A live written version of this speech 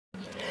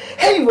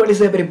Hey, what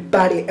is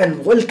everybody,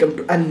 and welcome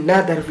to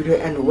another video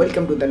and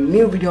welcome to the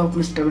new video of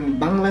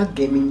Mr.Men-Bangla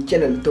Gaming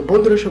Channel. তো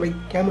বন্ধুরা সবাই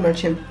কেমন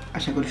আছেন?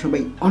 আশা করি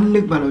সবাই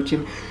অনেক ভালো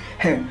আছেন।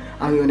 হ্যাঁ,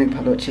 আমি অনেক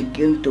ভালো আছি,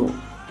 কিন্তু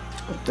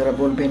আপনারা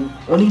বলবেন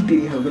অনেক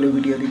দেরি হয়ে গেল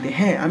ভিডিও দিতে।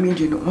 হ্যাঁ, আমি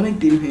জানি অনেক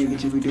দেরি হয়ে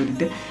গেছে ভিডিও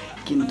দিতে,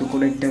 কিন্তু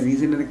কোনো একটা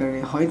রিজনের কারণে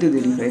হয়তো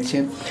দেরি হয়েছে।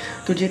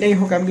 তো যেটাই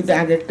হোক, আমি কিন্তু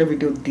আগে একটা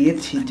ভিডিও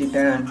দিয়েছি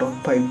যেটা টপ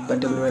 5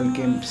 ব্যাটল রয়্যাল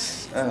গেমস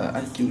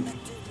আর কি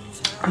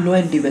লো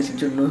এন্ড ডিভাইসের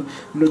জন্য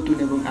নতুন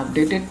এবং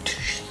আপডেটেড।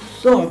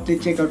 সো আপনি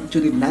চেক আউট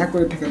যদি না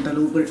করে থাকেন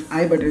তাহলে উপরে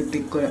আই বাটনে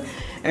ক্লিক করে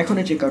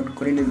এখনই চেক আউট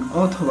করে নিন,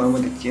 অথবা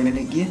আমাদের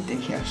চ্যানেলে গিয়ে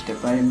দেখে আসতে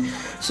পারেন।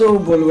 সো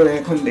বলবো না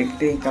এখন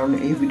দেখতে, কারণ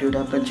এই ভিডিওটা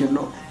আপনার জন্য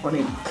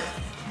অনেক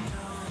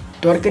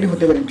দরকারি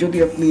হতে পারে যদি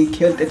আপনি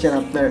খেলতে চান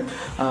আপনার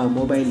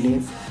মোবাইলে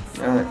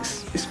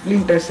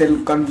স্প্লিন্টার সেল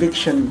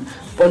কনভিকশন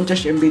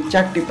 50 MB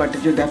 4টি পার্টে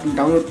যদি আপনি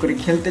ডাউনলোড করে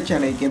খেলতে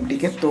চান এই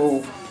গেমটিকে, তো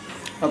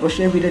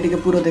অবশ্যই ভিডিওটিকে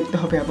পুরো দেখতে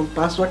হবে এবং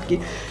পাসওয়ার্ড কি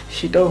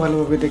সেটাও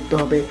ভালোভাবে দেখতে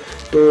হবে।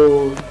 তো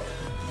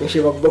বেশি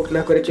বকবক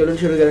না করে চলুন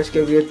শুরু করি আজকে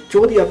ভিডিও।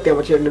 যদি আপনি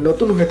আমার চ্যানেলে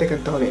নতুন হয়ে থাকেন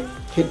তাহলে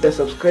hit the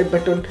subscribe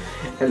button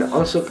and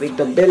also click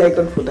the bell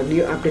icon for the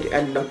new update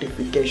and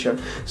notification.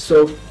 So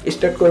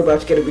start করব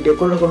আজকের ভিডিও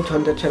কোনো রকম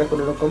ঝঞ্ঝাট ছাড়া,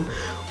 কোনো রকম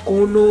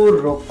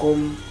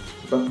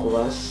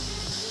বকওয়াস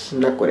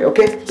না করে।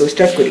 ওকে, তো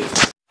স্টার্ট করি।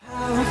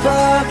 How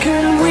far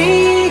can we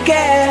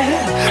get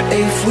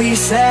if we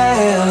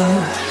sail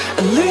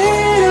a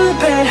little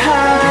bit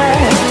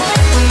high?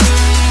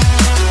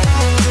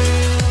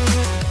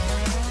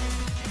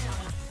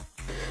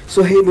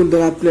 So hey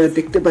বন্ধুরা, আপনারা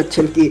দেখতে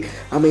পাচ্ছেন কি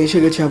আমি এসে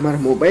গেছি আমার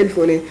মোবাইল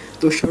ফোনে।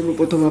 তো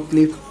সর্বপ্রথম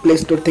আপনি প্লে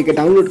স্টোর থেকে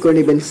ডাউনলোড করে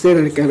নেবেন সেট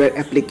আর্কাইভার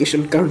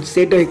অ্যাপ্লিকেশন, কারণ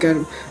সেট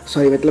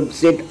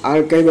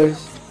আর্কাইভার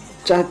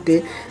চাতে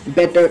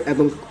বেটার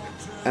এবং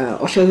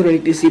অসাধারণ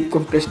একটি জিপ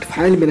কম্প্রেসড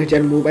ফাইল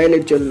ম্যানেজার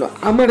মোবাইলের জন্য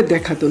আমার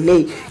দেখা তো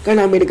নেই, কারণ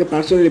আমি এটাকে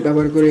পার্সোনালি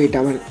ব্যবহার করে, এটা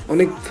আমার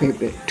অনেক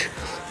ফেভারিট।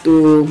 তো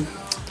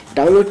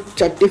ডাউনলোড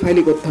 4টি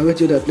ফাইলই করতে হবে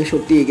যদি আপনি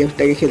সত্যি এই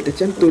গেমসটাকে খেলতে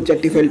চান। তো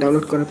 4টি ফাইল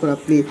ডাউনলোড করার পর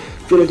আপনি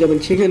চলে যাবেন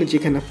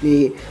যেখানে আপনি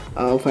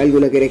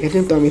ফাইলগুলোকে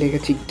রেখেছেন। তো আমি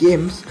রেখেছি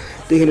গেমস।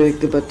 তো এখানে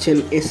দেখতে পাচ্ছেন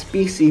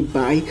SPC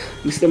বাই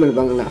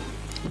Mr.Men-Bangla।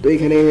 তো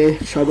এখানে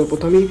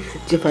সর্বপ্রথমেই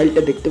যে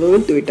ফাইলটা দেখতে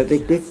পাবেন, তো এটাতে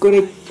ক্লিক করে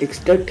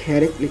এক্সট্রাক্ট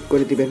হেয়ারে ক্লিক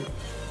করে দিবেন।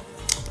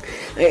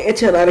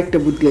 এছাড়া আরেকটা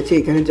বুদ্ধি আছে,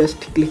 এখানে জাস্ট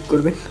ক্লিক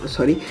করবেন,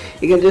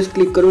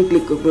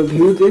 ক্লিক করবেন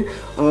ভিউতে,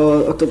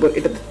 অথবা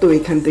এটাতে। তো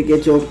এখান থেকে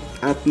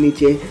আপনি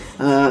যে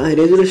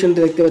রেজুলেশনটা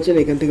দেখতে পাচ্ছেন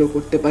এখান থেকেও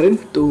করতে পারেন।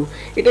 তো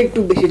এটা একটু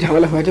বেশি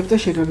ঝামেলা হয়ে যাবে, তো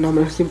সেটার জন্য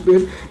আমরা সিম্পল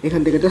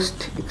এখান থেকে জাস্ট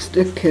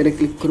এক্সট্রাক্ট হেয়ারে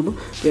ক্লিক করবো।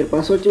 তো এর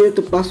পাসওয়ার্ড চাই,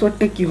 তো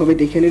পাসওয়ার্ডটা কী হবে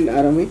দেখে নিন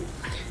আরামে।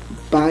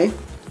 বাই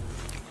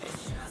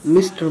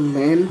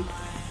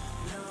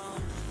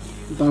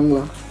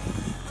Mr.Men-Bangla,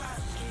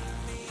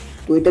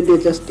 তো এটা দিয়ে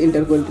জাস্ট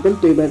এন্টার করে দেবেন।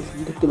 তো এবার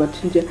দেখতে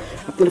পাচ্ছেন যে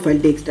আপনার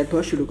ফাইলটি এক্সট্রাক্ট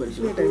হওয়া শুরু করেছে,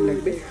 টাইম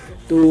লাগবে।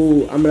 তো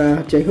আমরা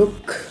যাই হোক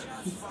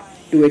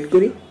একটু ওয়েট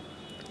করি।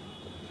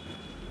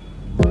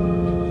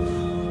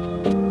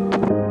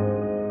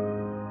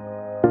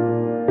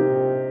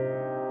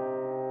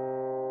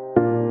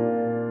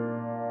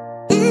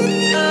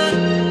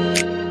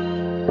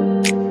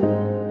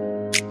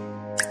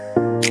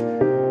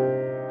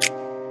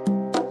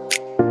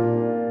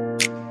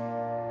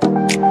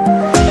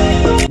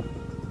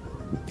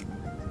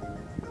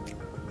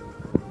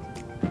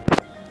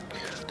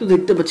 তো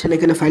দেখতে পাচ্ছেন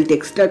এখানে ফাইলটি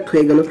এক্সট্রাক্ট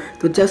হয়ে গেল।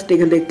 তো জাস্ট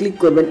এখান থেকে ক্লিক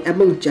করবেন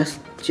এবং জাস্ট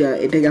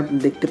এটাকে আপনি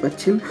দেখতে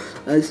পাচ্ছেন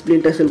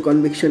splinter sell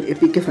conviction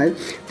APK file.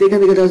 তো এখান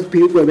থেকে জাস্ট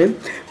ভিউ করবেন।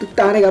 তো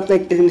তার আগে আপনার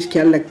একটা জিনিস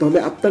খেয়াল রাখতে হবে,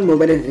 আপনার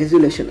মোবাইলের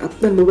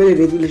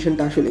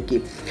রেজুলেশনটা আসলে কি।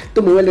 তো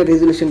মোবাইলের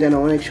রেজুলেশন জানা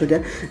অনেক সোজা,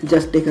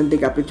 জাস্ট এখান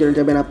থেকে আপনি চলে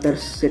যাবেন আপনার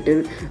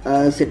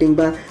সেটিং,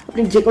 বা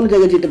আপনি যে কোনো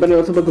জায়গায় যেতে পারেন,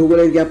 অথবা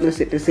গুগলে গিয়ে আপনার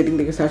সেটিং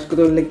থেকে সার্চ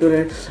করতে লিখতে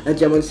পারেন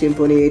যেমন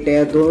সিম্ফনি, এটা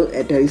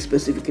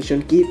স্পেসিফিকেশন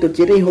কি। তো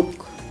যেটাই হোক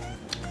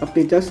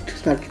আপনি জাস্ট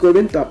সার্চ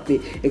করবেন, তো আপনি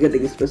এখান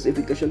থেকে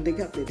স্পেসিফিকেশন থেকে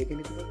আপনি দেখে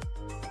নিতে পারেন।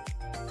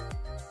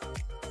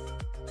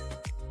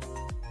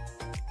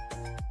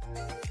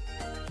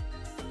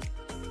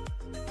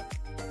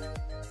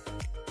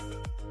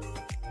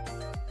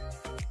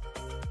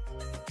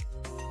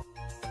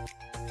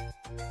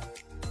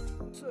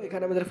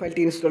 এখানে আমাদের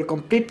ফাইলটি ইনস্টল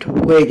কমপ্লিট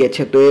হয়ে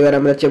গেছে। তো এবার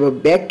আমরা যাবো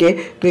ব্যাকে।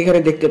 তো এখানে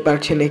দেখতে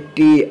পাচ্ছেন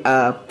একটি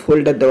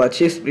ফোল্ডার দেওয়া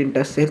আছে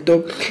স্প্লিন্টার সেল। তো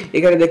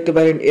এখানে দেখতে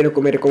পারেন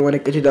এরকম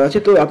অনেক কিছু দেওয়া আছে।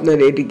 তো আপনার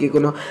এটিকে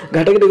কোনো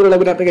ঘাটাঘাটি করে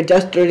লাগবে না, আপনাকে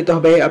জাস্ট চলে যেতে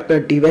হবে আপনার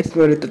ডিভাইস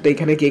মেমোরিতে। তো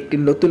এখানে কি একটি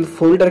নতুন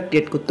ফোল্ডার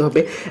ক্রিয়েট করতে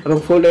হবে এবং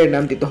ফোল্ডারের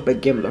নাম দিতে হবে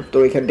গেম লক। তো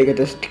এখান থেকে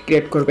জাস্ট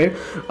ক্রিয়েট করবেন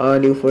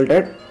নিউ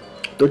ফোল্ডার।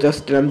 তো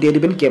জাস্ট নাম দিয়ে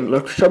দেবেন গেম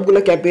লক। সবগুলো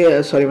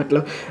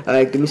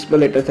একদম স্মল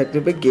লেটার থাকতে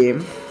হবে গেম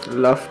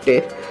লফটে।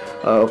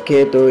 ওকে,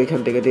 তো এখান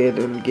থেকে দিয়ে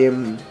দেবেন গেম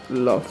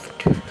লফট।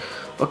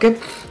 ওকে,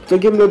 তো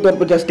গেম লফট দেওয়ার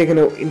পর জাস্ট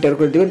এখানে এন্টার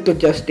করে দেবেন। তো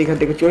জাস্ট এখান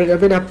থেকে চলে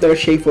যাবেন আপনারা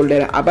সেই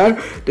ফোল্ডারে আবার।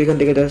 তো এখান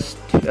থেকে জাস্ট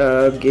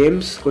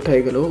গেমস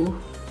কোথায় গেল,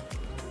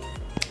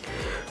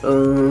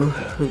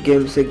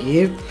 গেমসে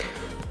গিয়ে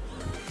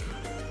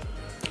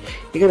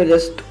এখানে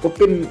জাস্ট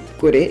ওপেন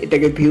করে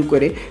এটাকে ভিউ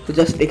করে, তো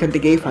জাস্ট এখান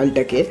থেকে এই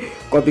ফাইলটাকে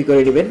কপি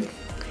করে নেবেন।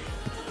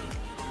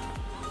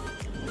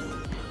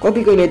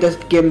 কপি করে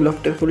জাস্ট গেম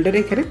লফটের ফোল্ডারে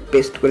এখানে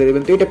পেস্ট করে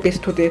দেবেন। তো এটা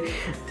পেস্ট হতে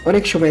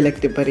অনেক সময়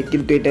লাগতে পারে,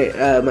 কিন্তু এটা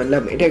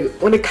মানলাম এটা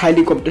অনেক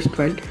হাইলি কম্প্রেসড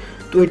ফাইল,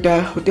 তো এটা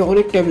হতে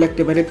অনেক টাইম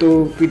লাগতে পারে। তো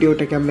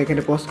ভিডিওটাকে আমরা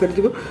এখানে পজ করে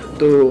দেবো।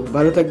 তো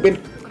ভালো থাকবেন,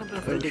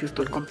 সুস্থ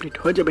কমপ্লিট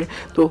হয়ে যাবে।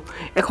 তো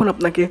এখন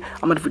আপনাকে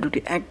আমার ভিডিওটি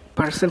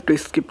 1%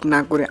 স্কিপ না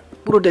করে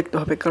পুরো দেখতে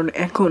হবে, কারণ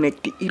এখন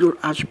একটি ইরোর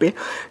আসবে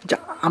যা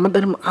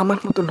আমার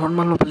মতো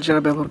নর্মাল মোবাইল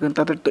যারা ব্যবহার করেন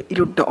তাদের তো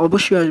ইরোরটা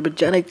অবশ্যই আসবে।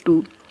 যারা একটু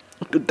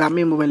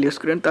দামি মোবাইল ইউজ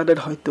করেন তাদের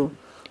হয়তো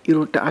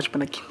ইরোরটা আসবে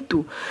না, কিন্তু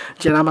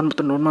যারা আমার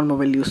মতো নর্মাল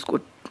মোবাইল ইউজ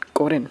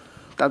করেন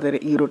তাদের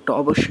ইরোরটা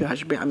অবশ্যই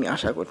আসবে, আমি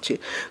আশা করছি।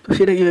 তো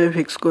সেটা কীভাবে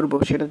ফিক্স করবো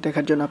সেটা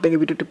দেখার জন্য আপনাকে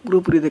ভিডিওটি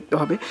পুরোপুরি দেখতে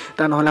হবে,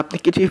 তা নাহলে আপনি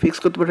কিছুই ফিক্স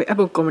করতে পারবেন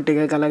এবং কমেন্টে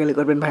গিয়ে গালাগালি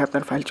করবেন ভাই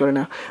আপনার ফাইল চলে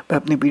না, বা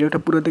আপনি ভিডিওটা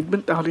পুরো দেখবেন,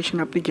 তাহলে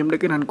সেটা আপনি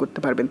গেমটাকে রান করতে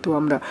পারবেন। তো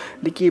আমরা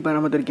দেখি এবার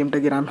আমাদের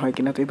গেমটাকে রান হয়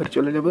কিনা। তো এবার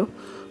চলে যাবো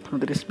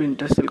আমাদের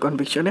স্প্লিন্টার সেল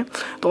কনভিকশনে।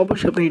 তো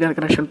অবশ্যই আপনি ইন্টারনেট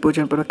কানেকশন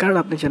প্রয়োজন পড়বে, কারণ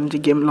আপনি জানেন যে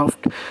গেম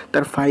লফট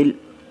তার ফাইল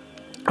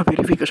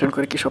ভেরিফিকেশন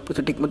করে কি সব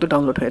কিছু ঠিকমতো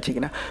ডাউনলোড হয়েছে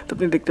কিনা। তো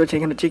আপনি দেখতে পাচ্ছেন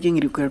এখানে চেকিং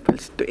রিকোয়ার্ড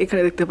ফাইলস। তো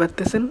এখানে দেখতে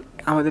পাচ্ছেন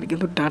আমাদের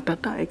কিন্তু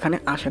ডাটাটা এখানে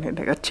আসেনি,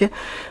 দেখাচ্ছে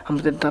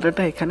আমাদের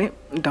ডাটাটা এখানে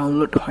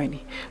ডাউনলোড হয়নি।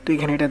 তো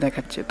এখানে এটা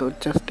দেখাচ্ছে। তো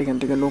জাস্ট এখান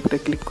থেকে নোতে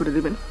ক্লিক করে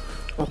দেবেন,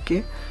 ওকে,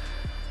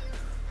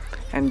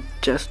 অ্যান্ড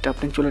জাস্ট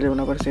আপনি চলে যাবেন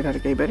আবার সেটা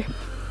এবারে।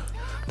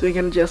 তো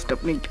এখানে জাস্ট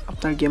আপনি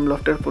আপনার গেম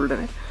লফটার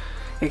ফোল্ডারে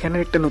এখানে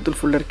একটা নতুন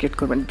ফোল্ডার ক্রিয়েট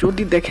করবেন।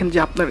 যদি দেখেন যে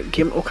আপনার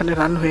গেম ওখানে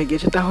রান হয়ে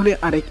গেছে তাহলে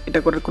আর এটা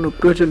করার কোনো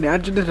প্রয়োজন নেই।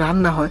 আর যদি রান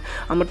না হয়,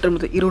 আমারটার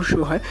মধ্যে ইরর শো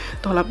হয়,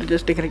 তাহলে আপনি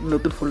জাস্ট এখানে একটা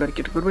নতুন ফোল্ডার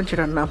ক্রিয়েট করবেন,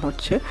 সেটার নাম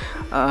হচ্ছে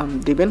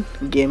দেবেন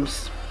গেমস,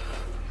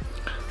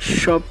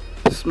 সব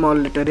স্মল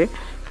লেটারে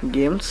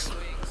গেমস।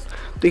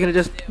 তো এখানে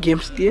জাস্ট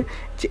গেমস দিয়ে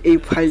যে এই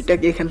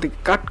ফাইলটাকে এখান থেকে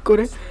কাট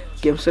করে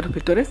গেমসের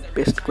ভিতরে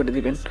পেস্ট করে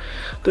দিবেন।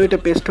 তো এটা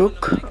পেস্ট হোক।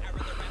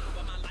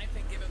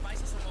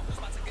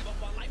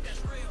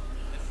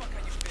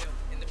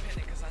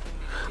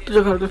 তো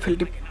যখন আপনার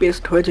ফাইলটি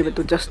পেস্ট হয়ে যাবে,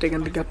 তো জাস্ট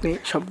এখান থেকে আপনি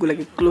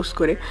সবগুলোকে ক্লোজ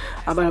করে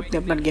আবার আপনি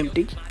আপনার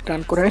গেমটি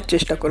রান করার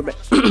চেষ্টা করবেন।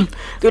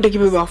 তো এটা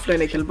কীভাবে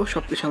অফলাইনে খেলবো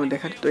সব কিছু আমি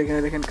দেখার। তো এখানে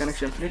দেখেন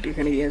কানেকশন ফিট,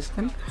 এখানে ইয়েস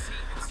দেন,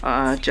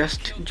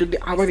 জাস্ট যদি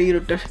আবার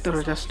ইরোরটা আসে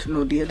তাহলে জাস্ট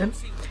নো দিয়ে দেন।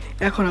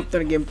 এখন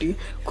আপনার গেমটি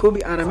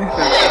খুবই আরামে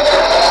রান।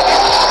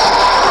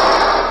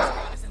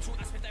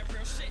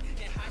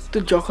 তো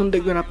যখন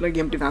দেখবেন আপনার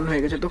গেমটি রান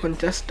হয়ে গেছে, তখন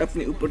জাস্ট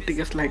আপনি উপর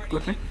থেকে স্লাইড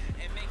করবেন,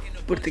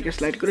 উপর থেকে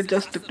স্লাইড করে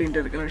জাস্ট একটু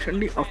ইন্টারনেট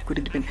কানেকশনটি অফ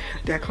করে দেবেন।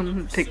 তো এখন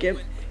থেকে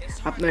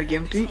আপনার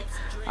গেমটি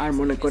আর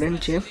মনে করেন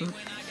যে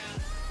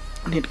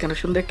নেট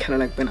কানেকশন দিয়ে খেলা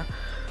লাগবে না।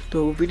 তো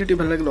ভিডিওটি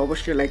ভালো লাগলে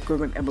অবশ্যই লাইক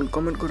করবেন এবং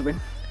কমেন্ট করবেন,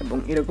 এবং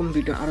এরকম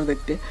ভিডিও আরও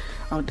দেখতে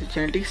আমাদের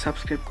চ্যানেলটি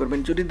সাবস্ক্রাইব করবেন।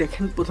 যদি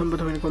দেখেন প্রথম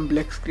এরকম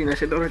ব্ল্যাক স্ক্রিন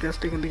আসে, তাহলে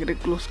জাস্ট এখান থেকে এটা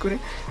ক্লোজ করে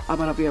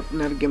আবার আপনি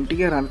আপনার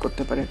গেমটিকে রান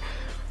করতে পারেন।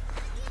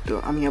 তো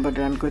আমি আবার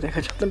রান করে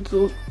দেখাচ্ছি। আপনারা তো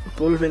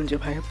বলবেন যে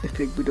ভাই আপনি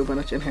ফেক ভিডিও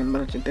বানাচ্ছেন, হ্যান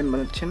বানাচ্ছেন, তেন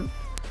বানাচ্ছেন।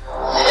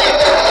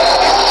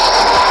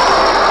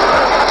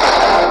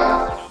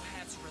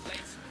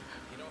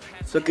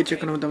 সো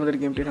কিছুক্ষণের মধ্যে আমাদের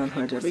গেমটি রান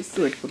হয়ে যাবে, একটু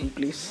ওয়েট করুন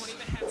প্লিজ।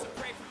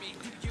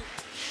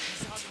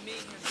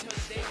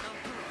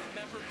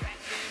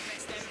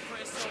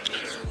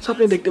 সো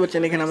আপনি দেখতে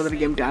পাচ্ছেন এখানে আমাদের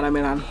গেমটি আরামে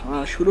রান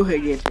শুরু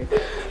হয়ে গিয়েছে।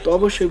 তো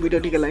অবশ্যই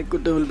ভিডিওটিকে লাইক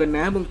করতে ভুলবেন না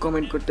এবং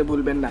কমেন্ট করতে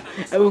ভুলবেন না,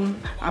 এবং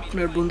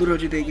আপনার বন্ধুরাও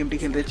যদি এই গেমটি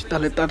খেলতে চায়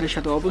তাহলে তাদের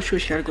সাথে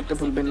অবশ্যই শেয়ার করতে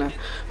ভুলবেন না।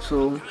 সো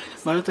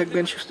ভালো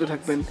থাকবেন, সুস্থ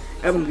থাকবেন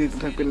এবং দেখতে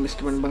থাকবেন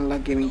মিস্টার-মেন-বাংলা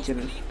গেমিং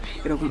চ্যানেল।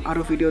 এরকম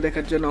আরও ভিডিও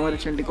দেখার জন্য আমাদের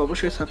চ্যানেলটিকে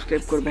অবশ্যই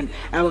সাবস্ক্রাইব করবেন,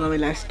 এবং আমি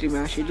লাইভ স্ট্রিমে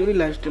আসি, যদি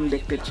লাইভ স্ট্রিম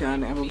দেখতে চান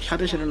এবং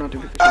সাথে সাথে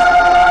নোটিফিকেশন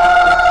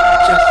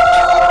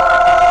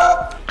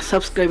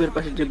সাবস্ক্রাইবের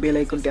পাশে যে বেল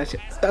আইকনটি আছে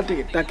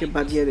তাকে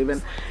বাজিয়ে দেবেন,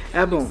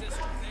 এবং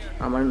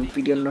আমার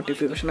ভিডিওর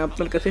নোটিফিকেশন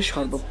আপনার কাছে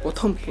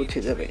সর্বপ্রথম পৌঁছে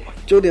যাবে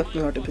যদি আপনি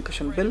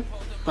নোটিফিকেশন বেল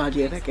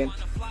বাজিয়ে থাকেন।